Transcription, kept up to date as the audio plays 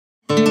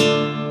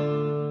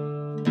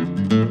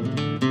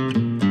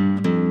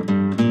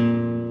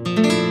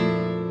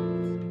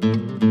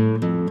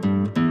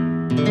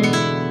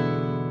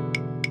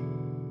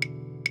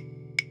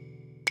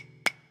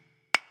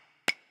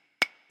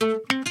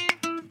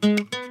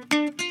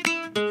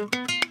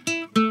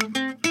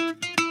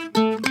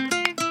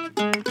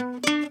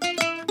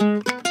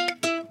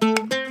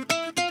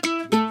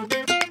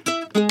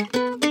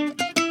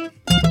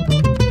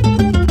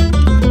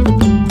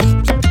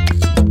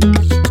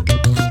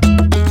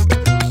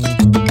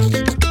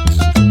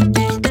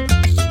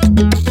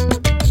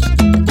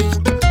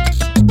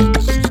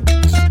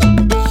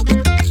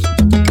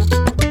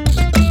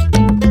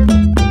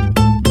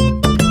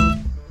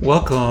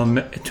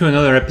Welcome to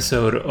another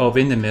episode of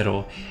In the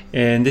Middle.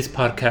 In this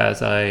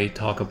podcast, I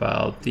talk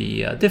about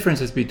the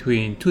differences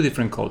between two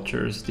different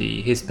cultures,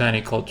 the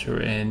Hispanic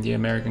culture and the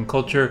American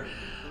culture.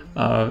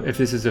 If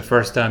this is the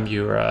first time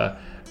you're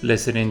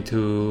listening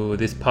to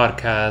this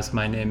podcast,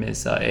 my name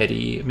is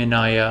Eddie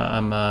Minaya.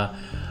 I'm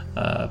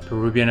a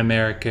Peruvian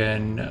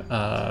American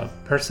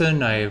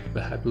person. I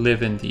have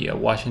lived in the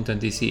Washington,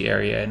 D.C.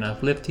 area, and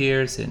I've lived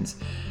here since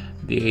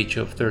the age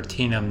of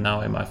 13. I'm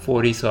now in my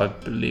 40s, so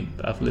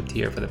I've lived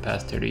here for the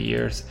past 30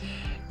 years.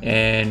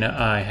 And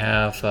I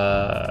have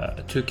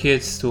two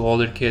kids, two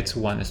older kids.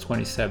 One is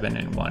 27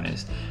 and one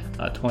is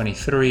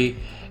 23.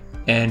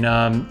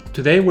 And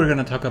today we're going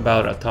to talk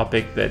about a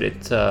topic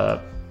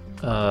that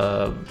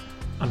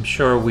I'm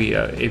sure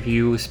if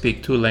you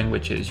speak two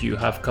languages, you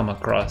have come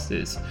across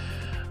this.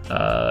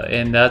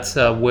 And that's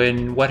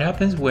what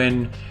happens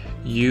when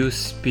you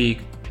speak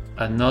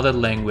another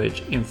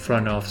language in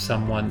front of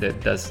someone that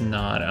does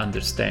not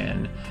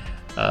understand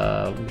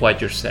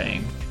what you're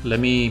saying. Let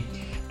me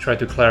try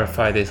to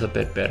clarify this a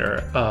bit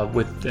better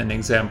with an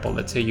example.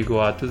 Let's say you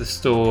go out to the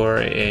store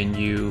and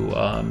you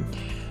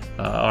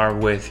are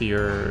with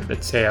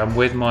let's say I'm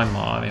with my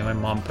mom, and my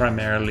mom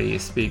primarily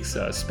speaks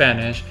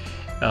Spanish.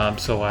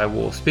 So I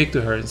will speak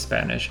to her in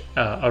Spanish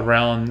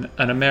around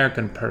an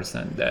American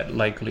person that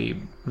likely,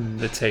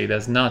 let's say,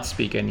 does not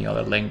speak any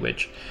other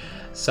language.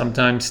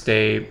 Sometimes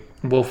they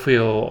will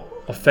feel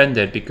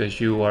offended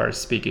because you are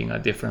speaking a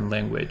different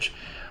language,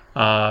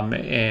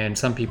 and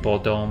some people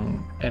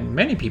don't, and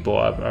many people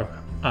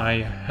I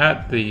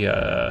had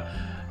the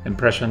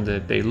impression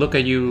that they look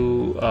at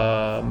you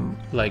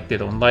like they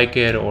don't like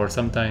it, or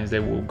sometimes they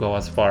will go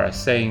as far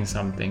as saying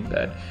something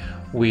that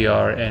we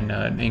are in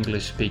an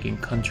English speaking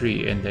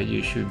country and that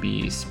you should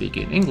be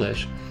speaking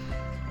English.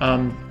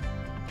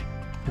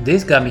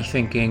 This got me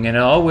thinking, and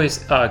I always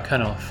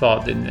kind of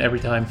thought that every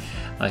time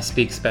I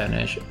speak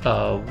Spanish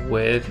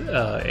with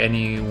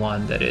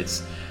anyone that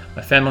it's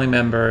my family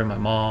member, my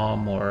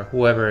mom, or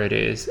whoever it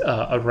is,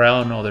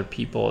 around other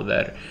people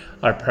that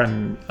are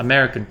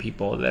American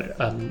people that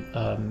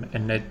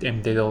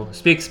and they don't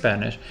speak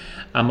Spanish,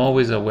 I'm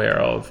always aware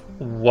of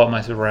what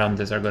my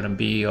surroundings are going to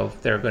be, if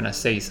they're going to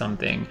say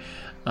something,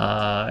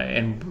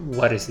 and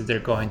what is it they're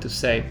going to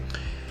say.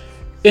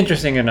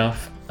 Interesting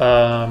enough,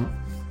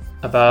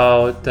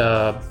 about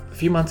a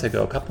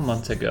couple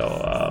months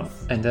ago,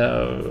 and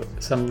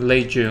some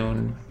late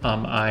June,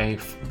 my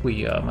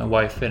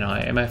wife and I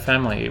and my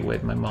family,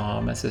 with my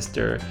mom, my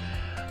sister,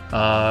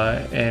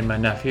 and my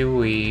nephew,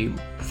 we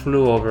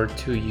flew over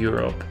to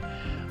Europe,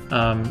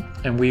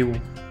 and we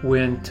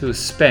went to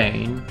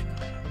Spain,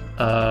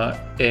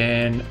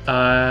 and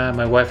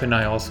my wife and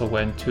I also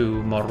went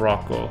to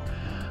Morocco,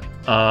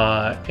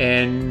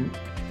 and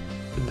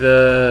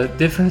the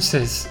difference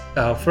is,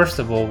 first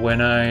of all, when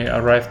I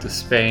arrived to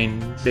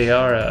Spain, they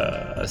are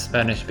a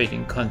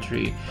Spanish-speaking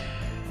country,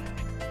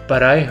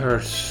 but I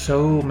heard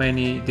so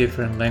many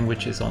different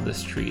languages on the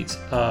streets.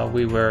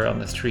 We were on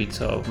the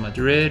streets of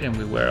Madrid, and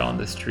we were on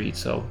the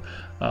streets of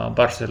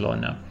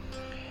Barcelona.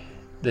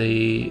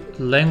 The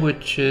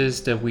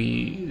languages that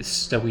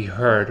we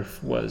heard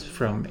was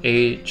from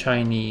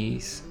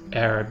Chinese,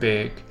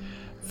 Arabic,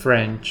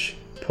 French,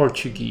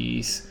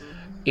 Portuguese,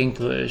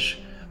 English,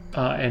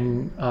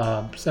 and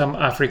some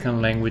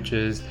African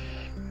languages,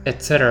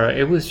 etc.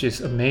 It was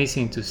just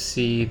amazing to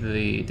see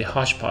the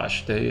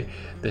hodgepodge.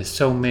 There's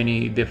so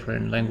many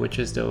different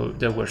languages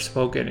that were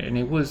spoken, and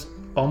it was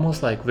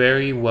almost like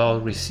very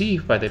well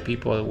received by the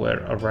people that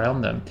were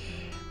around them.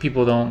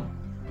 People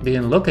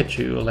didn't look at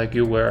you like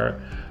you were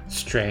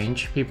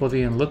strange. People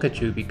didn't look at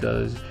you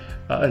because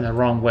in the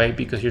wrong way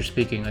because you're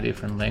speaking a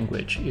different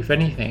language. If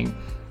anything,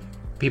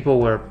 people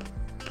were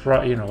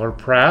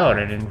proud,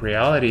 and in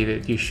reality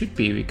that you should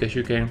be, because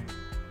you can,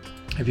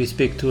 if you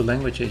speak two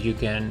languages, you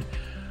can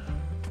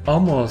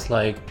almost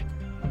like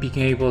being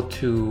able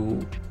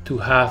to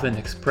have and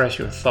express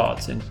your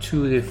thoughts to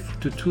two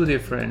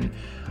different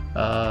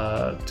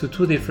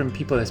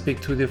people that speak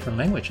two different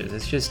languages.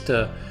 It's just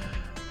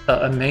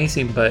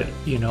amazing. But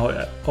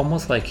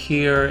almost like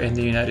here in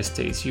the United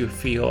States, you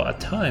feel at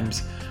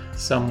times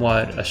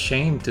somewhat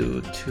ashamed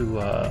to do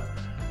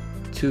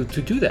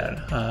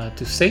that,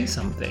 to say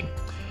something.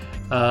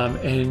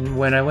 And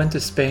when I went to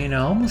Spain,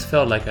 I almost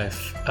felt like I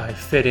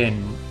fit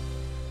in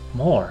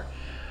more.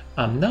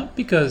 Not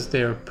because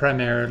they're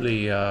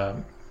primarily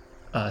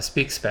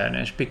speak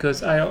Spanish,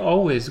 because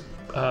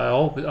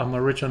I'm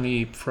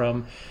originally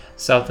from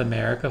South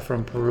America,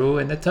 from Peru,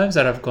 and the times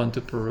that I've gone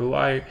to Peru,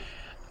 I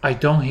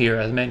don't hear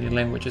as many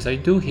languages. I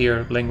do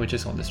hear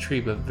languages on the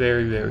street, but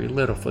very, very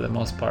little. For the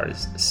most part,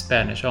 it's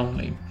Spanish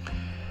only.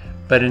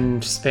 But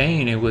in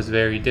Spain, it was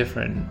very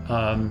different.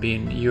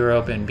 Being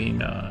Europe and being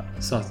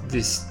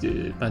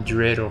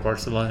Madrid or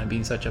Barcelona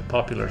being such a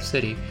popular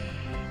city,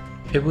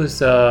 it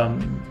was a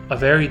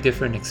very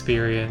different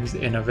experience,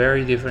 and a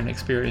very different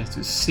experience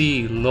to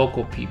see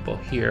local people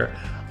hear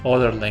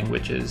other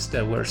languages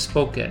that were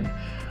spoken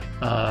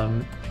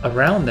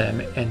around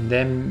them, and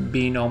then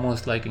being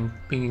almost like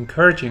being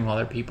encouraging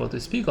other people to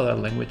speak other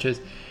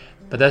languages.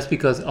 But that's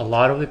because a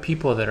lot of the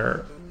people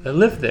that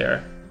live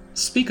there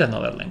speak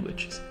another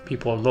languages.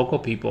 Local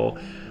people,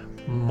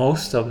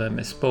 most of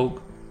them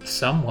spoke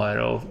somewhat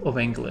of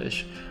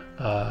English,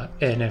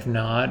 and if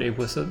not, it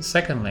was a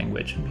second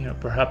language.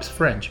 Perhaps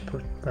French,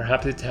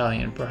 perhaps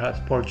Italian, perhaps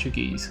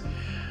Portuguese.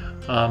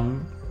 A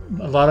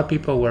lot of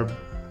people were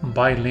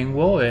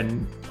bilingual,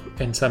 and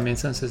in some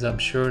instances, I'm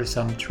sure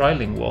some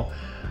trilingual.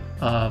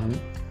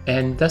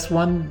 And that's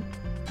one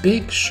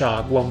big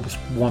shock,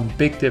 one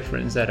big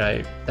difference that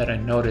I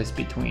noticed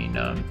between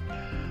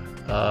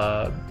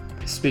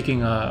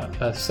speaking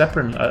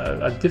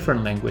a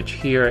different language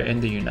here in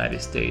the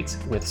United States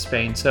with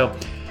Spain. So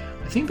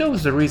I think that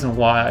was the reason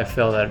why I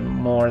felt that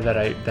more that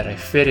I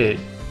fit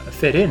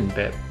in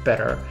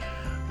better,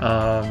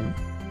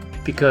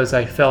 because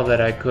I felt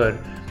that I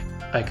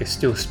could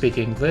still speak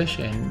English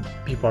and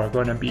people are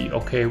going to be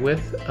okay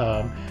with.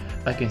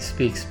 I can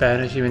speak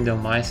Spanish, even though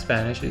my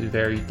Spanish is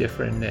very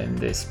different than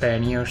the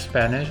Spaniard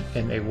Spanish,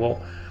 and they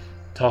will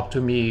talk to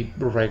me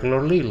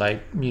regularly,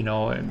 like,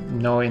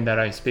 knowing that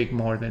I speak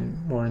more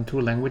than two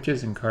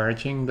languages,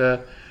 encouraging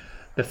the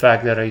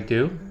fact that I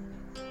do.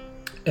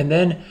 And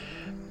then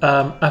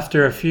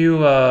after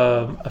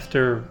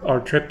our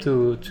trip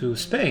to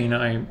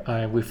Spain,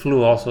 we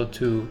flew also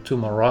to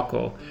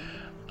Morocco.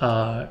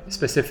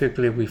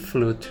 Specifically, we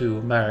flew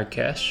to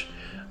Marrakesh,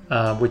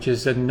 which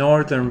is the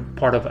northern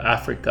part of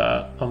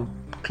Africa,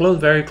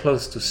 very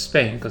close to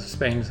Spain, because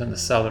Spain is in the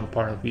southern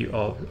part of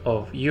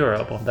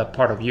Europe, on that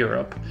part of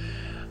Europe.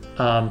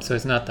 So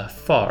it's not that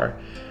far.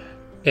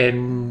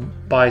 And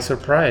by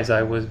surprise,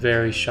 I was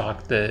very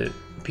shocked that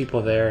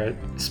people there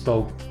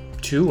spoke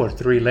 2 or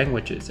 3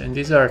 languages, and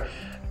these are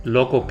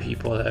local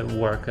people that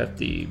work at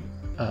the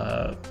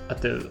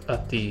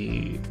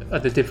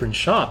different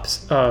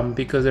shops,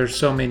 because there's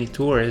so many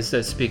tourists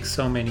that speak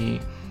so many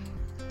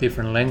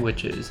different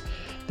languages.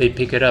 They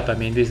pick it up. I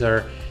mean, these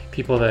are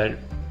people that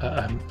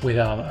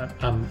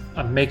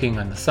I'm making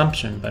an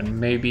assumption, but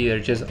maybe they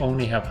just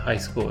only have high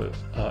school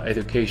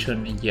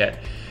education, and yet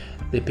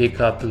they pick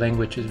up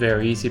languages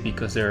very easy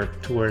because they're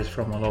tourists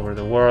from all over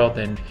the world.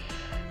 And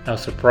I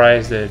was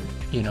surprised that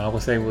I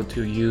was able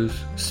to use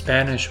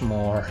Spanish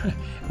more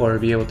or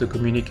be able to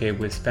communicate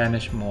with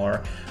Spanish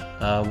more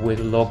with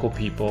local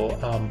people,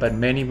 but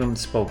many of them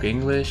spoke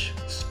English,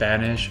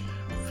 Spanish,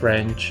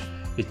 French,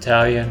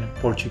 Italian,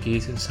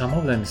 Portuguese, and some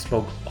of them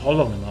spoke all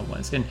of them at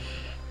once. And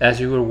as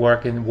you were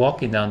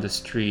walking down the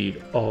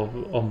street of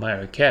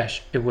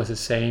Marrakesh, it was the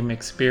same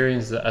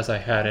experience as I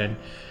had in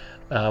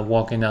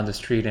walking down the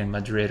street in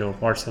Madrid or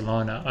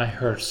Barcelona. I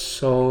heard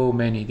so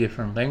many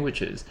different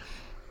languages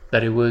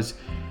that it was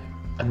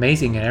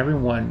amazing,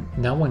 and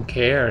no one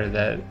cared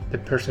that the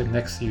person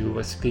next to you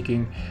was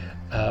speaking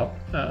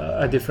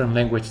a different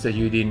language that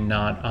you did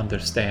not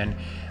understand.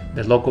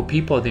 The local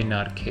people did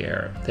not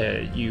care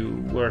that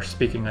you were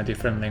speaking a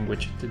different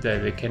language that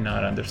they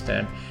cannot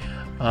understand.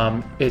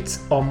 It's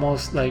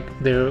almost like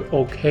they're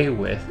okay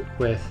with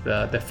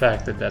the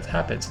fact that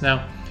happens.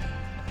 Now,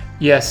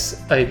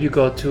 yes, if you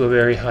go to a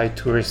very high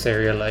tourist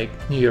area like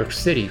New York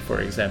City,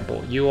 for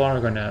example, you are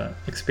going to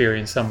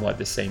experience somewhat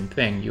the same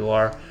thing. You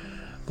are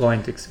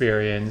going to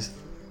experience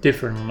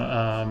different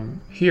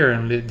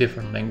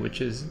different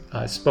languages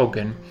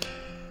spoken.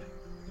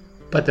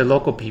 But the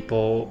local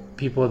people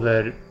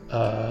that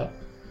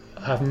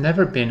have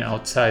never been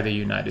outside the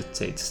United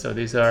States, so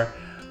these are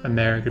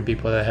American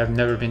people that have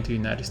never been to the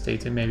United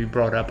States and maybe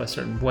brought up a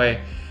certain way,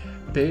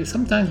 they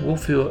sometimes will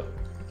feel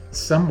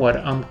somewhat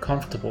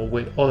uncomfortable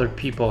with other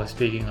people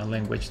speaking a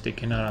language they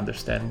cannot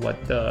understand.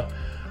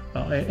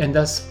 And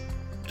that's,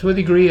 to a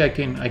degree, I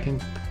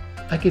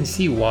can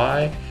see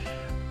why,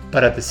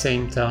 but at the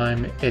same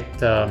time,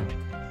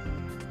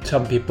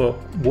 some people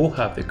will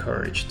have the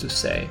courage to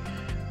say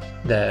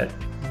that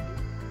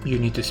you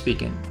need to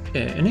speak in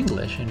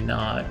English and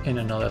not in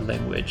another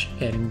language,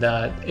 and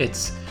that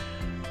it's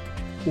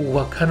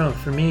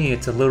for me,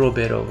 it's a little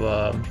bit of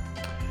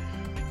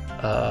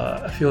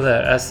I feel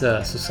that as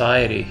a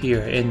society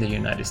here in the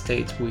United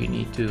States, we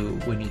need to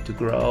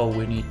grow.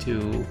 We need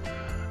to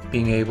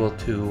being able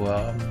to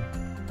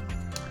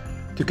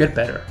get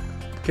better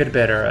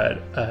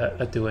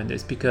at doing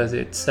this, because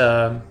it's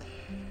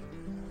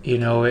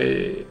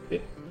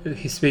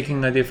he's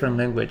speaking a different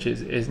language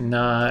is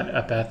not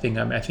a bad thing.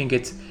 I mean, I think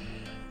it's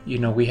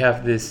we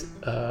have this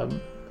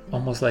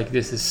almost like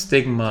this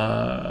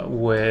stigma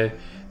with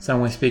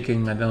someone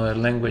speaking another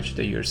language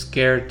that you're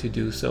scared to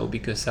do so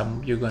because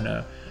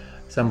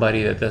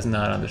somebody that does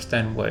not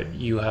understand what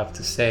you have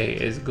to say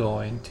is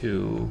going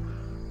to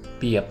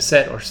be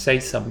upset or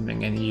say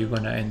something, and you're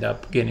going to end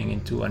up getting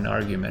into an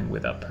argument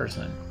with that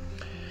person.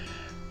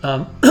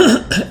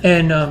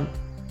 And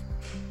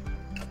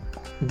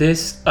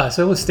this,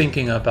 so I was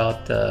thinking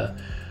about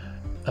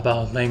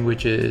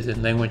languages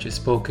and languages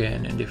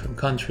spoken in different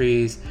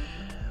countries.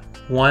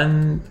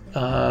 One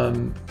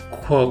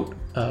quote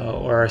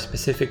or a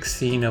specific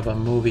scene of a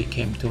movie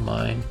came to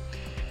mind,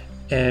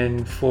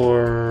 and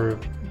for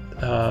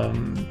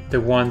the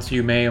ones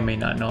you may or may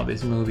not know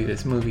this movie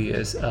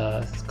is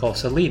called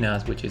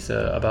Salinas, which is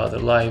about the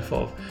life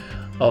of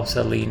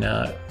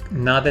Selena,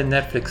 not the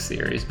Netflix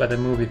series, but the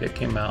movie that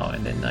came out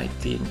in the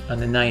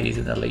 90s,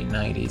 in the late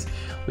 90s,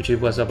 which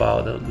it was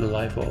about the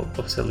life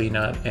of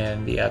Selena,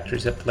 and the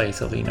actress that played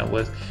Selena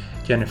was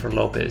Jennifer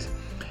Lopez.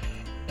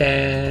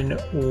 And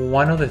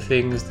one of the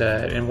things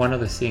that in one of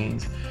the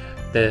scenes,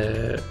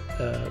 the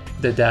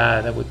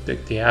dad,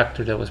 the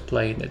actor that was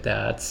playing the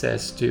dad,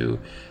 says to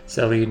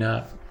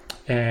Selena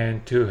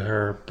and to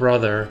her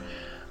brother,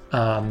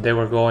 they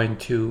were going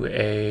to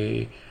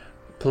a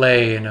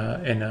play in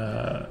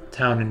a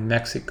town in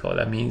Mexico.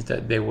 That means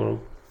that they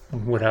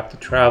would have to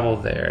travel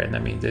there, and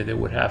that means that they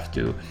would have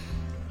to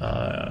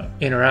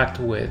interact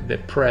with the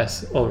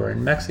press over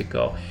in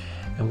Mexico.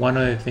 And one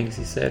of the things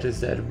he said is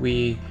that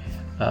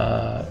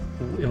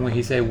and when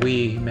he said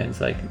we, he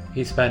meant like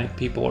Hispanic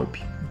people, or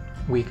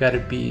we got to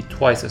be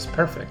twice as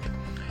perfect.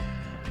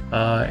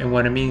 And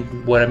what I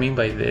mean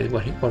by this,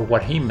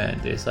 what he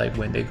meant is like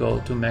when they go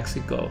to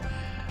Mexico,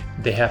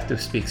 they have to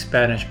speak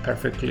Spanish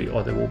perfectly,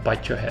 or they will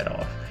bite your head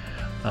off.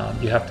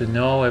 You have to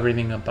know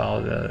everything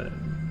about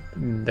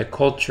the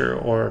culture,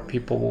 or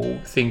people will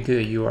think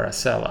that you are a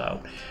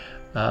sellout.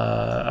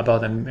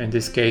 About them, in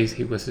this case,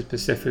 he was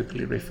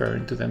specifically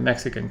referring to the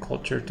Mexican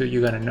culture.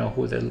 You gotta know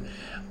who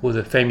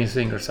the famous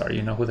singers are.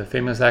 You know who the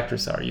famous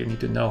actors are. You need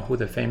to know who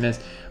the famous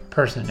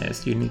person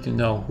is. You need to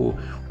know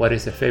what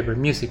is the favorite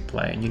music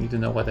playing. You need to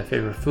know what the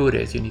favorite food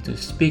is. You need to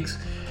speak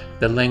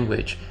the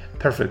language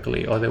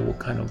perfectly, or they will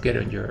kind of get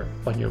on your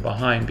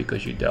behind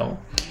because you don't.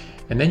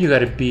 And then you got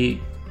to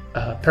be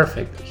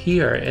perfect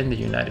here in the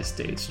United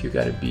States. You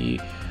got to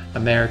be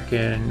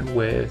American,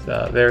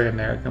 very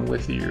American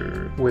with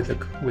your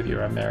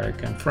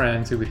American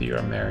friends, with your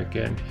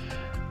American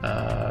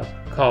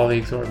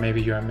colleagues, or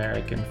maybe your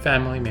American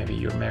family. Maybe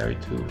you're married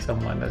to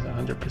someone that's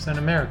 100%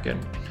 American.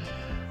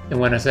 And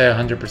when I say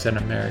 100%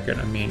 American,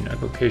 I mean a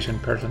Caucasian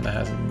person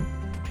that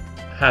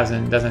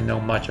doesn't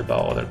know much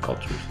about other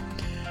cultures.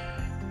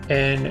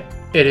 And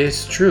it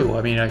is true.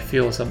 I mean, I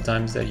feel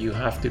sometimes that you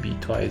have to be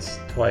twice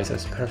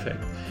as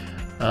perfect.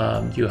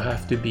 You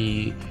have to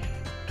be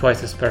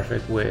twice as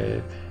perfect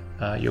with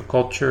your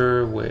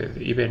culture. With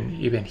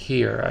even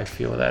here, I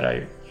feel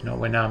that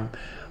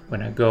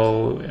when I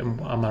go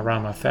and I'm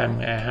around my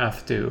family, I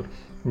have to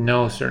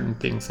know certain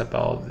things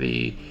about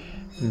the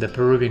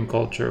Peruvian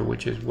culture,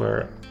 which is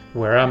where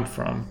I'm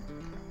from.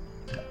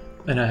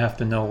 And I have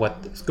to know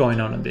what's going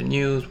on in the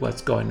news,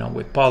 what's going on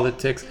with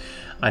politics.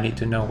 I need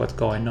to know what's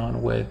going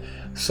on with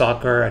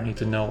soccer. I need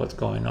to know what's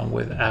going on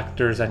with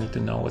actors. I need to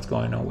know what's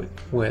going on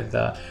with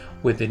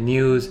the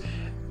news.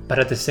 But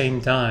at the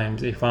same time,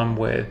 if I'm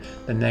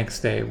the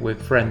next day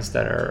with friends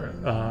that are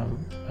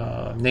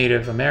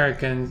Native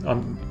Americans,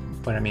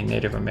 when I mean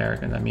Native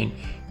Americans, I mean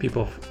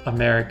people my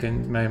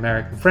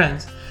American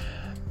friends,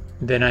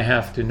 then I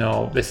have to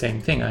know the same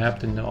thing. I have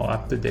to know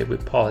up to date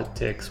with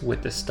politics,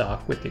 with the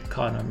stock, with the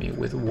economy,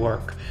 with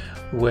work,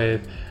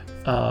 with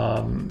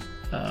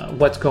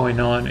what's going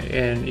on.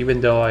 And even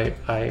though I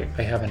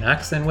have an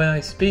accent when I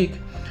speak,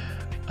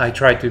 I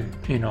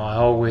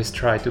always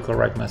try to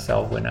correct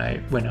myself when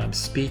I'm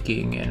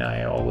speaking, and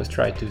I always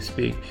try to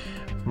speak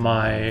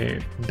my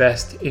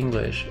best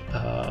English.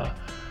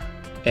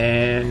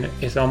 And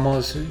it's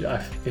almost, I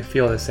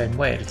feel the same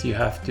way. You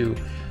have to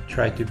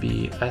try to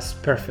be as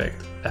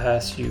perfect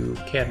as you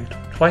can,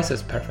 twice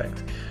as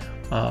perfect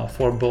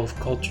for both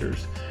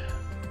cultures.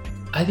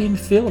 I didn't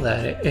feel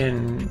that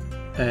in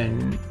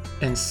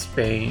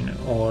Spain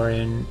or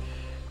in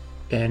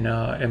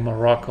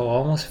Morocco. I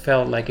almost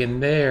felt like in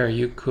there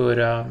you could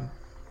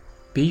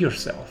be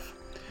yourself.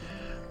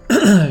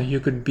 You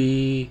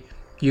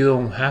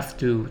don't have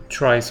to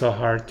try so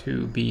hard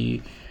to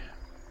be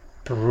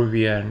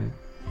Peruvian,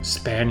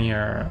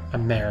 Spaniard,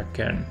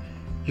 American.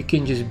 You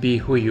can just be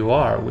who you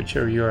are, which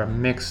you're a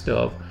mix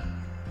of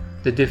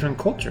the different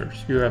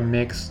cultures. You're a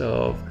mix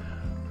of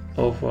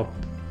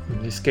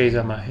in this case,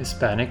 I'm a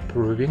Hispanic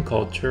Peruvian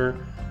culture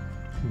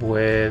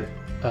with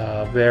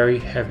a very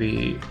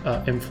heavy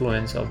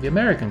influence of the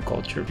American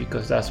culture,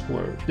 because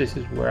this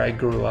is where I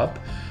grew up,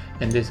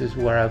 and this is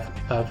where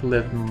I've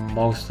lived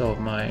most of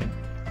my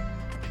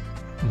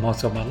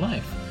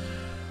life.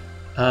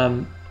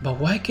 But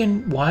why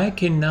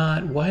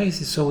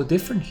is it so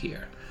different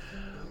here?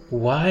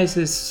 Why is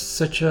this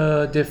such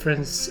a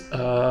difference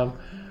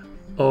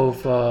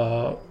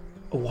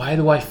why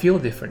do I feel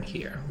different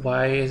here?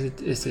 Why is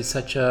it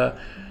such a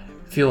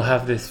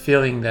have this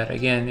feeling that,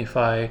 again, if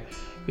I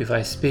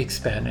speak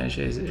Spanish,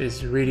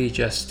 is really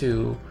just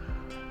to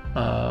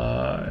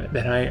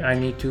that I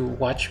need to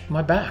watch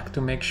my back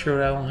to make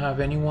sure I don't have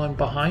anyone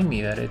behind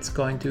me that it's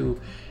going to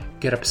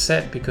get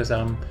upset because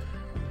I'm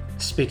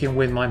speaking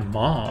with my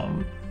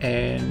mom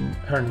and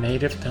her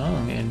native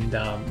tongue, and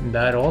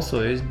that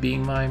also is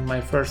being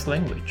my first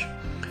language.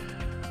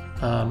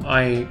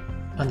 I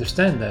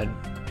understand that,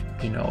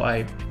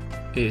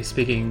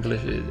 speaking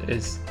English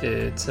is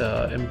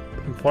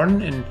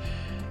important, and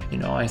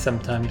I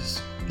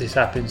sometimes, this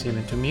happens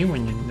even to me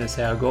when let's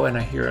say I go and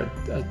I hear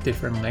a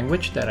different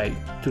language that I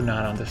do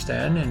not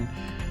understand, and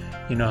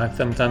I've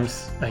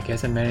sometimes, I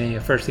guess,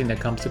 the first thing that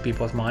comes to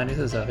people's minds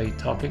is, are they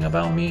talking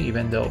about me,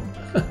 even though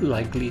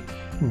likely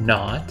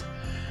not.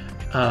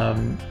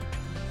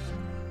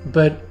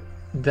 But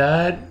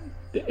that,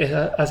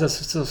 as a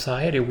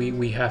society,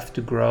 we have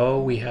to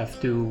grow.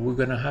 We're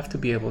gonna have to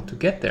be able to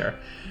get there.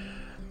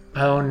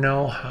 I don't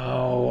know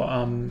how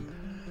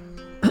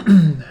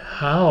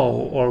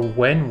or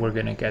when we're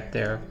gonna get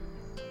there.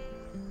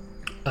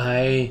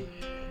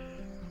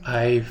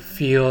 I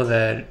feel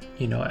that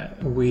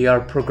we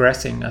are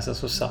progressing as a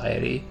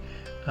society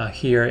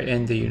here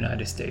in the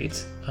United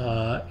States,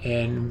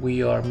 and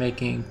we are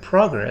making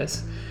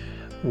progress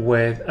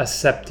with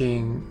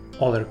accepting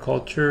other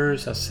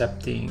cultures,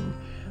 accepting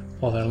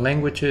other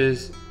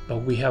languages,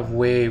 but we have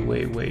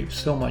way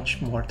so much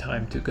more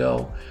time to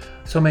go,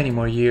 so many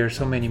more years,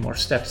 so many more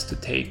steps to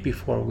take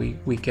before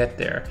we get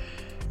there.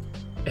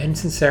 And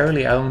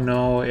sincerely, I don't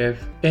know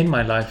if in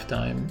my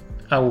lifetime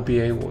I will be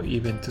able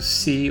even to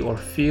see or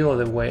feel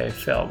the way I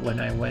felt when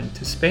I went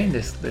to Spain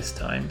this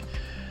time,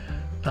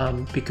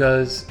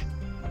 because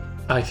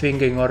I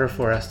think in order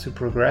for us to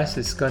progress,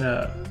 it's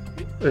gonna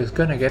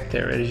get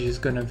there. It is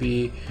just gonna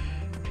be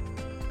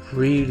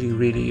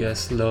really a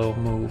slow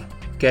move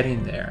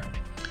getting there.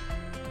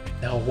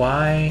 Now,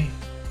 why?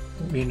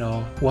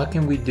 What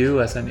can we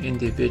do as an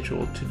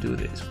individual to do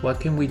this? What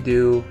can we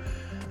do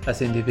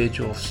as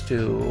individuals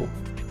to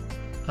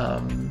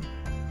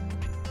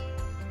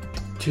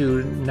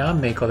not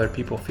make other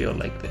people feel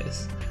like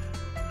this?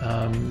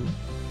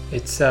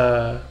 It's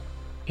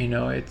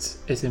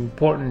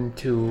important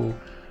to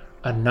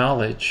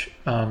acknowledge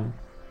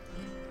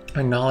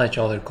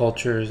other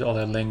cultures,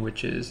 other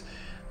languages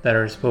that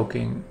are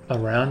spoken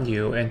around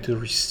you, and to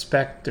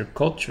respect their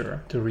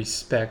culture, to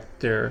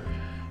respect their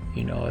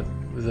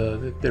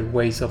their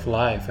ways of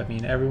life. I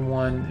mean,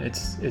 everyone,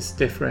 it's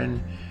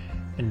different,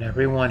 and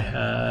everyone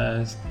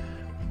has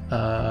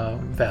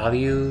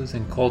values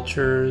and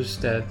cultures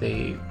that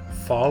they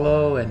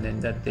follow, and then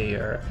that they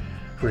are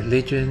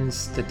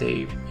religions that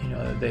they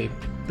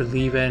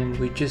believe in.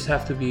 We just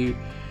have to be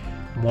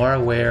more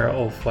aware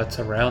of what's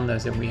around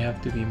us, and we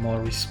have to be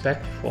more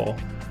respectful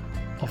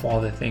of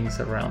all the things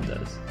around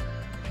us.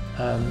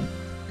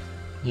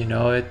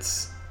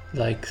 It's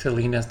like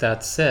Selena's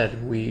dad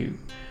said, we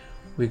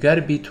got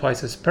to be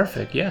twice as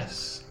perfect.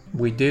 Yes,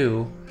 we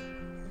do,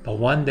 but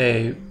one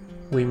day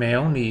we may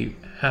only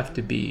have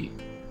to be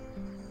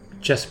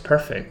just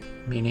perfect,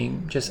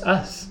 meaning just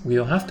us. We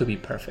don't have to be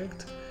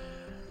perfect.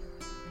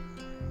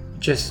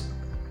 Just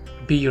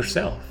be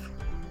yourself.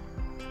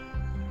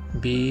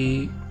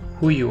 Be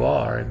who you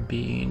are,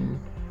 being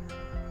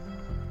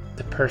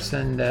the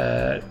person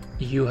that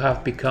you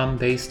have become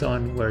based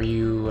on where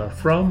you are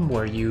from,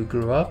 where you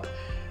grew up,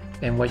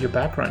 and what your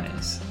background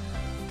is.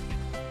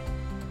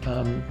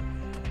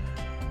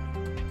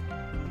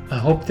 I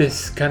hope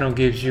this kind of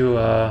gives you,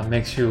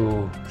 makes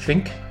you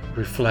think,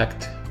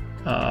 reflect,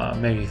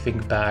 maybe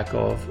think back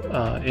of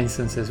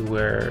instances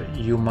where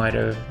you might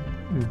have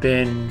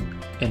been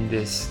in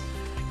this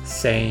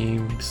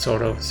same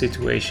sort of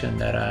situation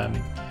that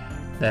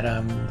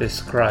I'm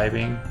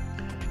describing.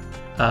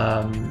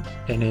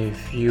 And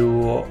if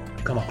you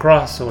come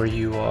across or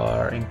you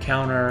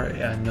encounter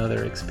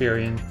another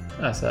experience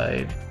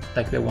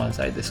like the ones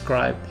I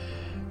described,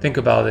 think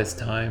about this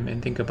time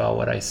and think about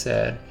what I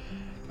said,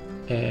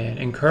 and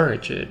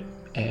encourage it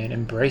and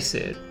embrace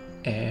it.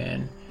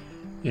 And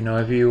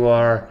if you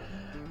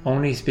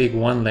only speak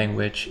one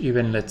language,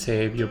 even let's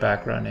say if your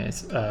background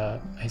is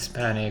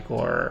Hispanic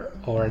or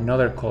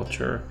another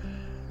culture,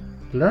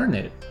 learn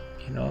it.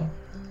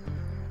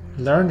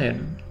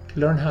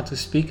 Learn how to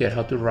speak it,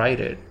 how to write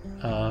it.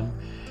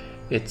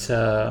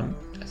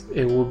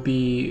 It will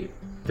be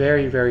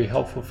very, very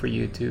helpful for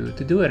you to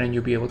do it, and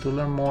you'll be able to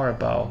learn more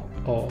about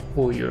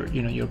who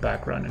your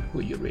background and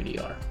who you really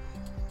are.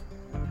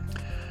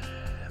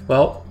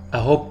 Well, I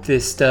hope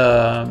this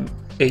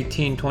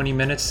 18, 20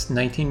 minutes,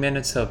 19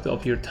 minutes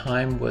of your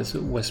time was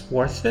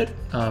worth it.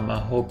 I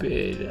hope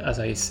it, as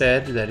I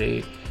said, that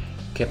it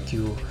kept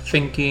you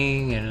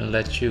thinking and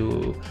let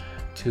you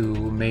to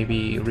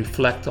maybe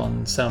reflect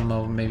on some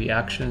of maybe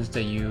actions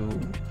that you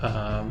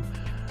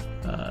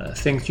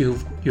things you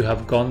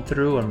have gone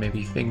through, or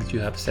maybe things you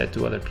have said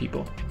to other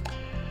people.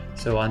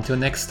 So until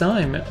next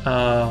time,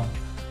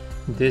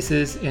 this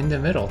is In the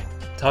Middle.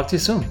 Talk to you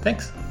soon.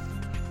 Thanks.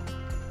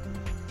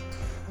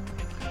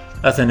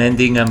 As an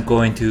ending, I'm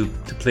going to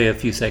play a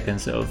few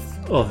seconds of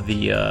of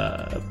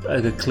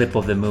the clip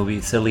of the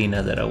movie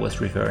Selena that I was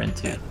referring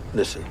to.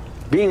 Listen,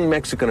 being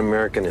Mexican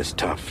American is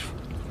tough.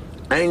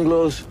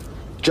 Anglos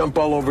jump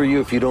all over you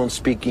if you don't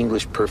speak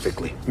English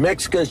perfectly.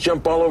 Mexicans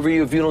jump all over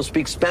you if you don't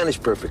speak Spanish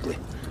perfectly.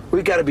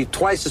 We got to be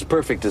twice as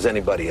perfect as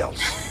anybody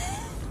else.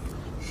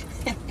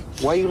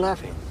 Why are you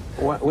laughing?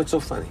 What's so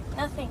funny?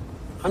 Nothing.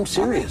 I'm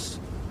serious.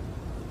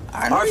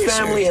 Our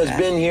family has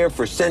been here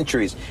for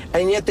centuries,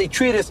 and yet they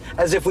treat us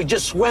as if we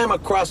just swam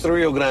across the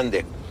Rio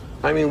Grande.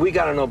 I mean, we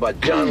got to know about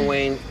John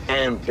Wayne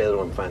and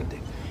Pedro Infante.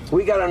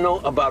 We got to know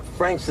about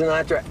Frank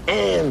Sinatra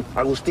and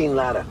Agustin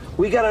Lara.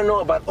 We got to know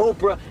about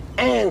Oprah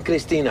and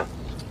Christina.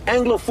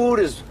 Anglo food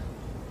is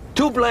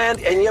too bland,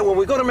 and yet when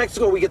we go to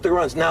Mexico, we get the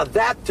runs. Now,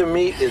 that to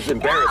me is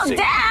embarrassing.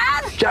 No,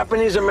 Dad!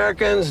 Japanese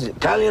Americans,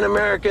 Italian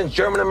Americans,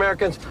 German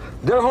Americans,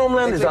 their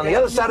homeland is on the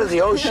other side of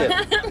the ocean.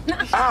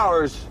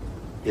 Ours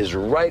is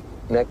right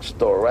next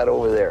door, right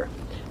over there.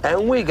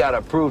 And we got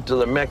to prove to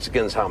the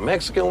Mexicans how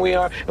Mexican we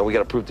are, and we got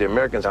to prove to the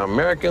Americans how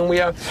American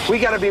we are. We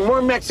got to be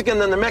more Mexican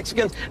than the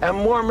Mexicans and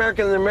more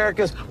American than the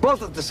Americans,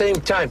 both at the same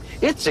time.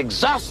 It's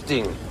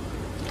exhausting.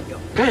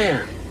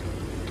 Man,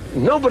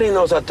 nobody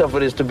knows how tough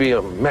it is to be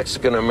a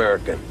Mexican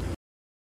American.